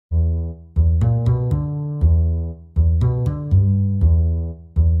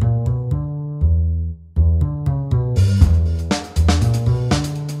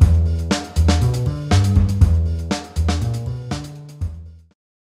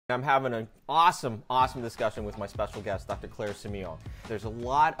I'm having an awesome discussion with my special guest, Dr. Claire Simeone. There's a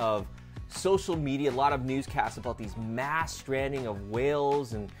lot of social media, a lot of newscasts about these mass stranding of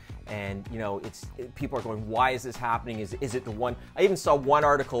whales, and you know, people are going, why is this happening? Is it the one? I even saw one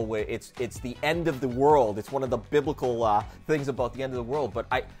article where it's the end of the world. It's one of the biblical things about the end of the world. But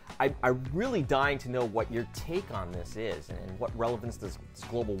I'm really dying to know what your take on this is, and what relevance does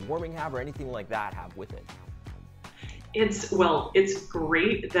global warming have, or anything like that have with it? It's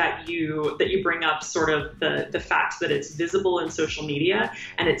great that you bring up sort of the fact that it's visible in social media,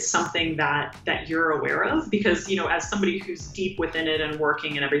 and it's something that you're aware of, because, you know, as somebody who's deep within it and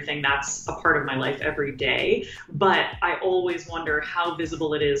working and everything, that's a part of my life every day. But I always wonder how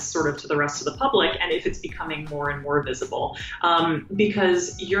visible it is sort of to the rest of the public, and if it's becoming more and more visible,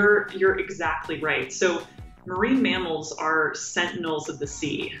 because you're exactly right. So marine mammals are sentinels of the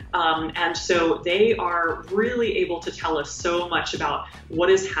sea, and so they are really able to tell us so much about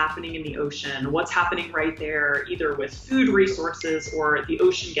what is happening in the ocean, what's happening right there, either with food resources or the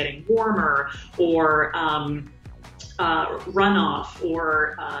ocean getting warmer, or runoff,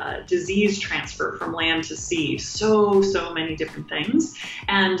 or disease transfer from land to sea. So many different things.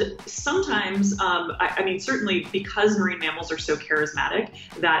 And sometimes, I mean, certainly because marine mammals are so charismatic,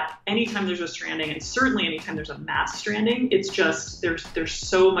 that anytime there's a stranding, and certainly anytime there's a mass stranding, it's just, there's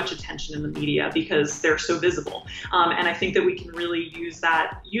so much attention in the media because they're so visible. And I think that we can really use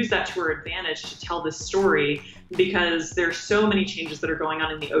that to our advantage to tell this story, because there's so many changes that are going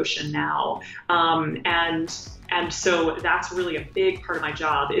on in the ocean now. And so that's really a big part of my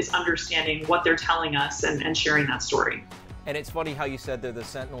job, is understanding what they're telling us and sharing that story. And it's funny how you said they're the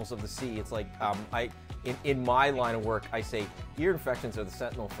sentinels of the sea. It's like, in my line of work, I say ear infections are the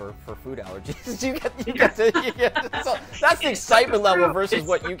sentinel for food allergies. you get to so that's the excitement level versus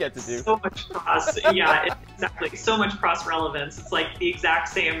what you get to do. So much cross, yeah, exactly. So much cross relevance. It's like the exact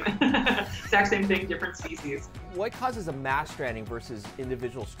same thing, different species. What causes a mass stranding versus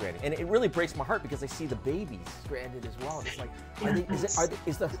individual stranding? And it really breaks my heart, because I see the babies stranded as well. It's like,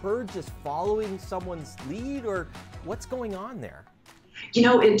 is the herd just following someone's lead, or what's going on there? You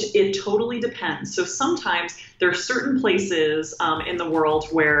know, it totally depends. So sometimes there are certain places in the world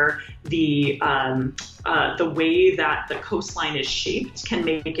where the way that the coastline is shaped can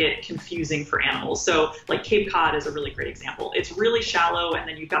make it confusing for animals. So like Cape Cod is a really great example. It's really shallow, and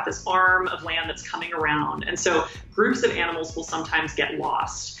then you've got this arm of land that's coming around. And so groups of animals will sometimes get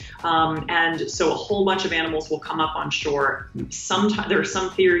lost. And so a whole bunch of animals will come up on shore. Sometimes there are some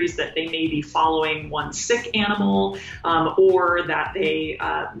theories that they may be following one sick animal, or that they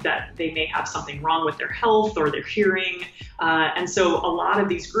may have something wrong with their health or their hearing. And so a lot of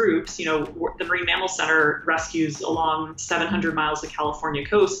these groups, you know, the Marine Mammal Center rescues along 700 miles of California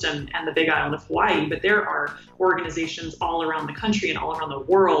coast and the Big Island of Hawaii, but there are organizations all around the country and all around the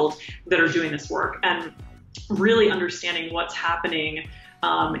world that are doing this work. And really understanding what's happening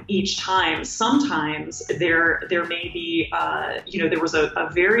each time. Sometimes there may be, you know, there was a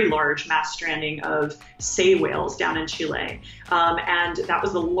very large mass stranding of sei whales down in Chile, and that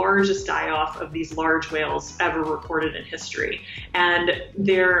was the largest die-off of these large whales ever recorded in history. And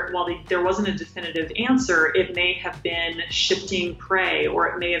while there wasn't a definitive answer, it may have been shifting prey, or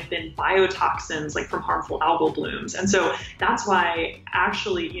it may have been biotoxins, like from harmful algal blooms. And so that's why,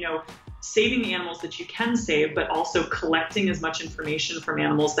 actually, you know, saving the animals that you can save, but also collecting as much information from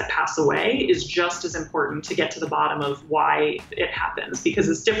animals that pass away is just as important to get to the bottom of why it happens, because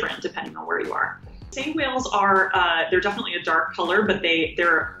it's different depending on where you are. Sei whales are, they're definitely a dark color, but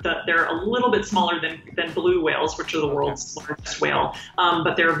they're a little bit smaller than blue whales, which are the world's largest whale,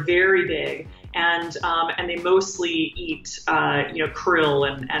 but they're very big. And they mostly eat, you know, krill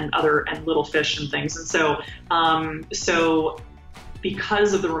and little fish and things. And so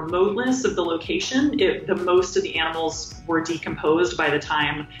because of the remoteness of the location, the most of the animals were decomposed by the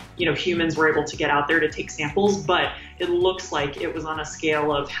time, you know, humans were able to get out there to take samples. But it looks like it was on a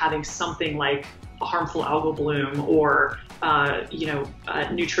scale of having something like a harmful algal bloom, or you know,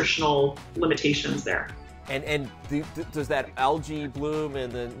 nutritional limitations there. And does that algae bloom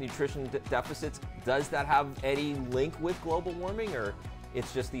and the nutrition deficits, does that have any link with global warming, or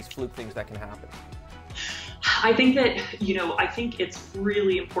it's just these fluke things that can happen? I think that, you know, I think it's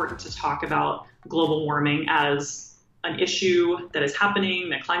really important to talk about global warming as an issue that is happening,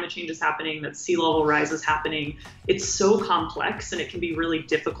 that climate change is happening, that sea level rise is happening. It's so complex, and it can be really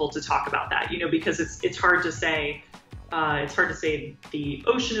difficult to talk about that, you know, because it's hard to say, it's hard to say the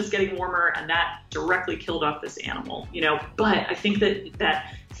ocean is getting warmer and that directly killed off this animal, but I think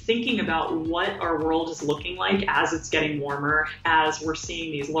that thinking about what our world is looking like as it's getting warmer, as we're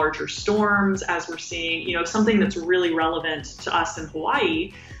seeing these larger storms, as we're seeing, something that's really relevant to us in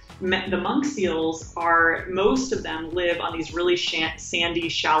Hawaii. The monk seals most of them live on these really sandy,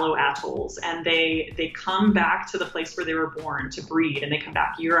 shallow atolls, and they come back to the place where they were born to breed, and they come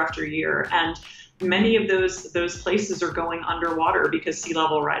back year after year. And many of those places are going underwater because sea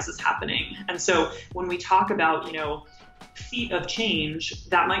level rise is happening. And so when we talk about, feet of change,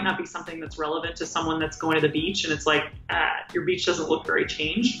 that might not be something that's relevant to someone that's going to the beach and it's like, your beach doesn't look very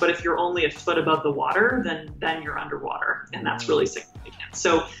changed. But if you're only a foot above the water, then you're underwater, and that's really significant.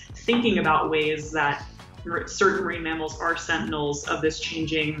 So thinking about ways that certain marine mammals are sentinels of this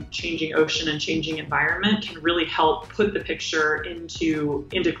changing ocean and changing environment can really help put the picture into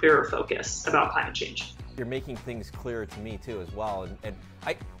clearer focus about climate change. You're making things clearer to me too as well, and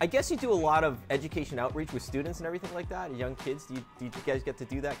I guess you do a lot of education outreach with students and everything like that, young kids. Do you guys get to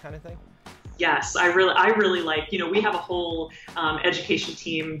do that kind of thing? Yes, I really like, we have a whole education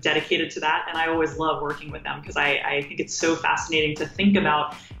team dedicated to that, and I always love working with them because I think it's so fascinating to think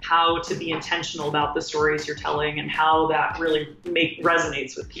about how to be intentional about the stories you're telling and how that really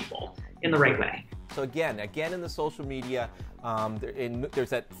resonates with people in the right way. So again in the social media, there's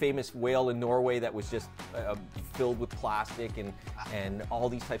that famous whale in Norway that was just filled with plastic and all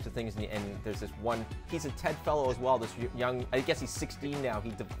these types of things. And there's this one, he's a TED fellow as well, this young, I guess he's 16 now, he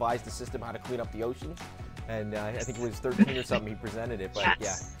devised a system how to clean up the ocean. And I think it was 13 or something he presented it, but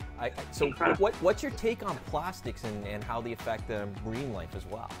yes. Yeah. So what's your take on plastics and how they affect marine life as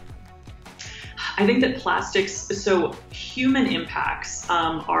well? I think that plastics, so human impacts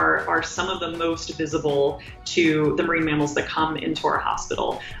are some of the most visible to the marine mammals that come into our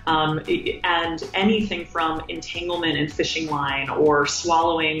hospital. And anything from entanglement in fishing line or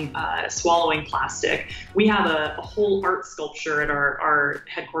swallowing plastic. We have a whole art sculpture at our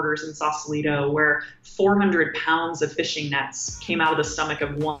headquarters in Sausalito where 400 pounds of fishing nets came out of the stomach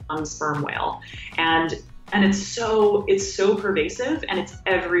of one sperm whale. And it's so pervasive, and it's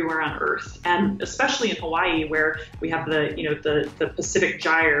everywhere on Earth, and especially in Hawaii, where we have the Pacific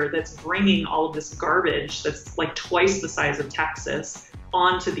Gyre that's bringing all of this garbage that's like twice the size of Texas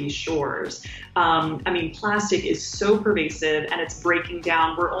onto these shores. Plastic is so pervasive, and it's breaking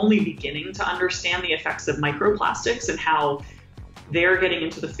down. We're only beginning to understand the effects of microplastics and how they're getting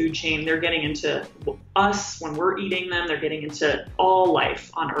into the food chain, they're getting into us when we're eating them, they're getting into all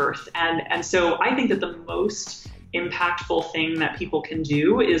life on Earth. And so I think that the most impactful thing that people can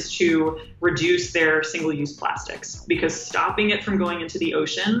do is to reduce their single-use plastics, because stopping it from going into the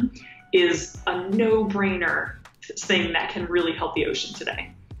ocean is a no-brainer thing that can really help the ocean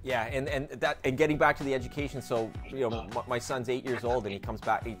today. Yeah, and getting back to the education, so my son's 8 years old and he comes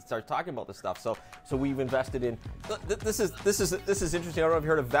back, he starts talking about this stuff. So we've invested in. This is interesting. I don't know if you've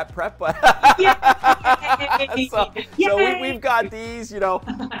heard of vet prep, but so we've got these.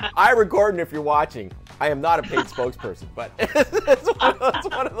 Ira Gordon, if you're watching, I am not a paid spokesperson, but it's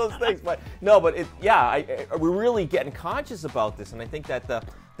one of those things. But no, we're really getting conscious about this, and I think that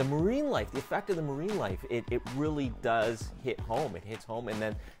the marine life, the effect of the marine life, it really does hit home. It hits home, and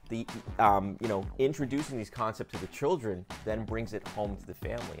then the introducing these concepts to the children then brings it home to the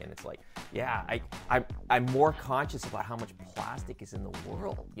family, and it's like, yeah, I'm more conscious about how much plastic is in the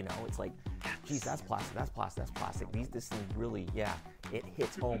world. It's like, geez, that's plastic. This thing really, it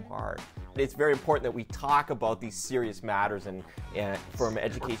hits home hard. It's very important that we talk about these serious matters, and from an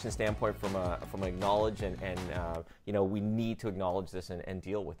education standpoint, from a knowledge, and we need to acknowledge this and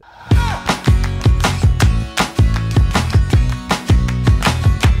deal with it.